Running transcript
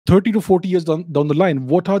30 to 40 years down the line,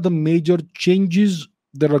 what are the major changes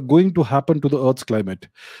that are going to happen to the Earth's climate?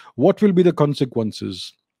 What will be the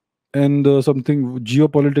consequences? And something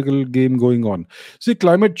geopolitical game going on. See,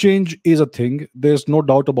 climate change is a thing. There's no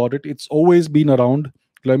doubt about it. It's always been around.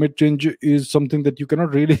 Climate change is something that you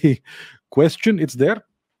cannot really question. It's there.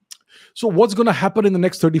 So, what's going to happen in the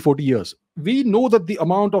next 30, 40 years? We know that the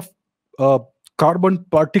amount of uh, carbon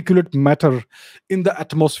particulate matter in the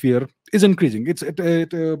atmosphere is increasing. It's at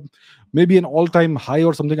maybe an all time high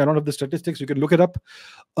or something. I don't have the statistics. You can look it up.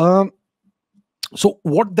 Um, so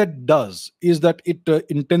what that does is that it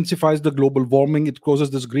intensifies the global warming. It causes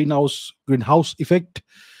this greenhouse effect,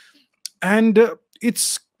 and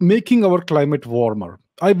it's making our climate warmer.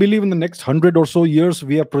 I believe in the next 100 or so years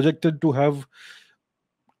we are projected to have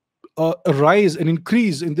a rise, an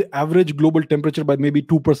increase in the average global temperature by maybe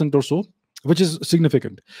 2% or so, which is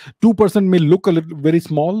significant. 2% may look a little very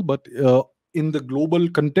small, but in the global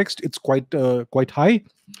context it's quite high.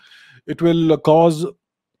 It will cause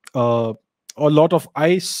uh, a lot of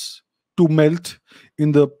ice to melt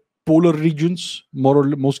in the polar regions,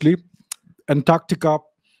 mostly Antarctica,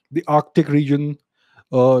 the Arctic region,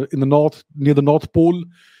 in the north, near the North Pole.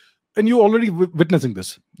 And you're already witnessing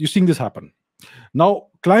this. You're seeing this happen. Now,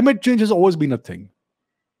 climate change has always been a thing.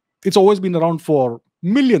 It's always been around for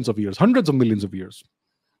millions of years, hundreds of millions of years.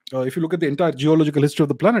 If you look at the entire geological history of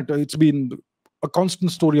the planet, it's been a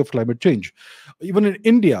constant story of climate change. Even in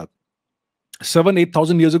India, 7,000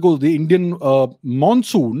 8,000 years ago, the Indian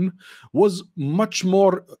monsoon was much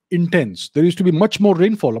more intense. There used to be much more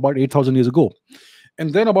rainfall about 8,000 years ago.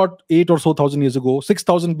 And then about 8 or so thousand years ago,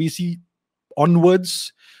 6,000 BC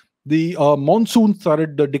onwards, the monsoon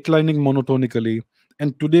started declining monotonically.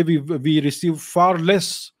 And today we receive far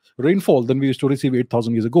less rainfall than we used to receive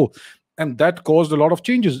 8,000 years ago. And that caused a lot of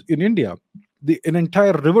changes in India. An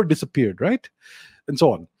entire river disappeared, right? And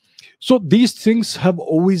so on. So these things have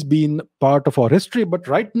always been part of our history, but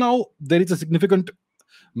right now there is a significant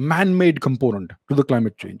man-made component to the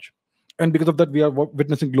climate change. And because of that, we are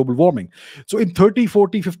witnessing global warming. So in 30,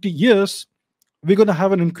 40, 50 years, we're going to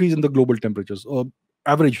have an increase in the global temperatures,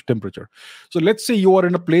 average temperature. So let's say you are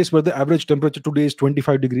in a place where the average temperature today is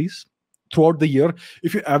 25 degrees throughout the year.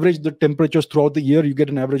 If you average the temperatures throughout the year, you get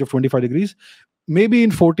an average of 25 degrees. Maybe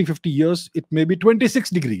in 40, 50 years, it may be 26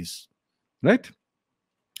 degrees, right?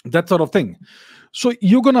 That sort of thing. So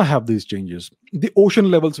you're going to have these changes. The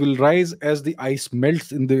ocean levels will rise as the ice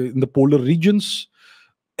melts in the polar regions.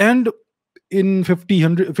 And in 50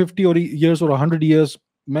 or years or 100 years,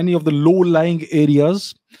 many of the low-lying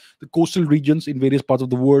areas, the coastal regions in various parts of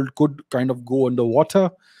the world, could kind of go underwater.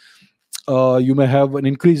 You may have an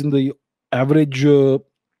increase in the average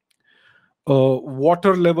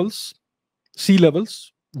water levels, sea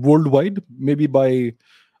levels worldwide, maybe by,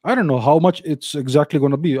 I don't know how much it's exactly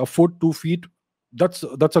going to be, a foot, 2 feet. That's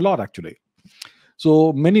a lot, actually.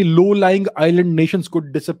 So many low-lying island nations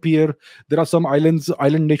could disappear. There are some island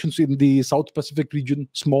nations in the South Pacific region,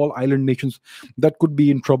 small island nations that could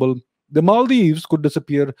be in trouble. The Maldives could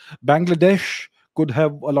disappear. Bangladesh could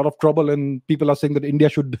have a lot of trouble, and people are saying that India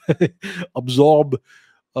should absorb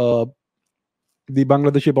uh, the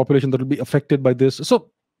Bangladeshi population that will be affected by this.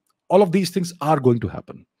 So all of these things are going to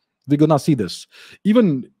happen. We're gonna see this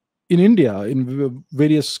even in India, in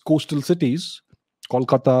various coastal cities,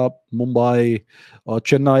 Kolkata, Mumbai,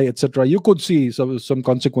 Chennai, etc. You could see some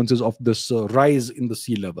consequences of this rise in the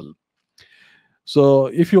sea level. So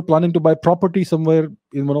if you're planning to buy property somewhere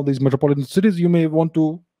in one of these metropolitan cities, you may want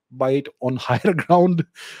to buy it on higher ground,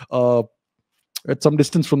 uh, at some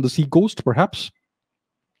distance from the sea coast, perhaps.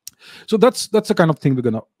 So that's the kind of thing we're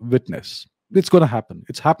going to witness. It's going to happen.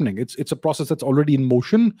 It's happening. It's a process that's already in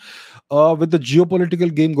motion. With the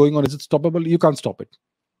geopolitical game going on, is it stoppable? You can't stop it.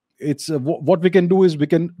 It's what we can do is we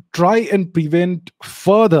can try and prevent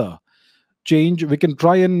further change. We can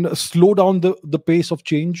try and slow down the pace of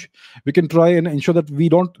change. We can try and ensure that we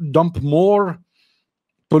don't dump more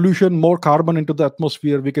pollution, more carbon into the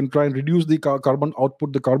atmosphere. We can try and reduce the carbon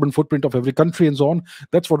output, the carbon footprint of every country, and so on.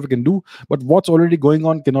 That's what we can do. But what's already going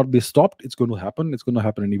on cannot be stopped. It's going to happen. It's going to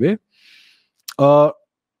happen anyway. Uh,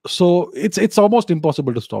 so it's almost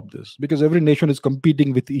impossible to stop this, because every nation is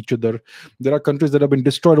competing with each other. There are countries that have been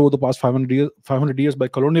destroyed over the past 500 years by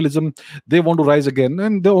colonialism. They want to rise again,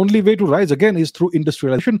 and the only way to rise again is through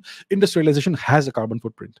industrialization. Industrialization has a carbon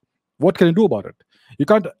footprint. What can you do about it? You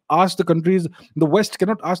can't ask the countries, the West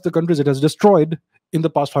cannot ask the countries it has destroyed in the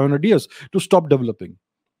past 500 years to stop developing.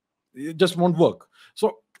 It just won't work.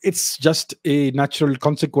 So it's just a natural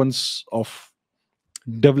consequence of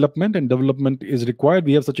development, and development is required.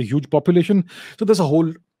 We have such a huge population. So there's a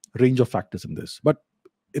whole range of factors in this, but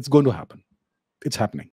it's going to happen. It's happening.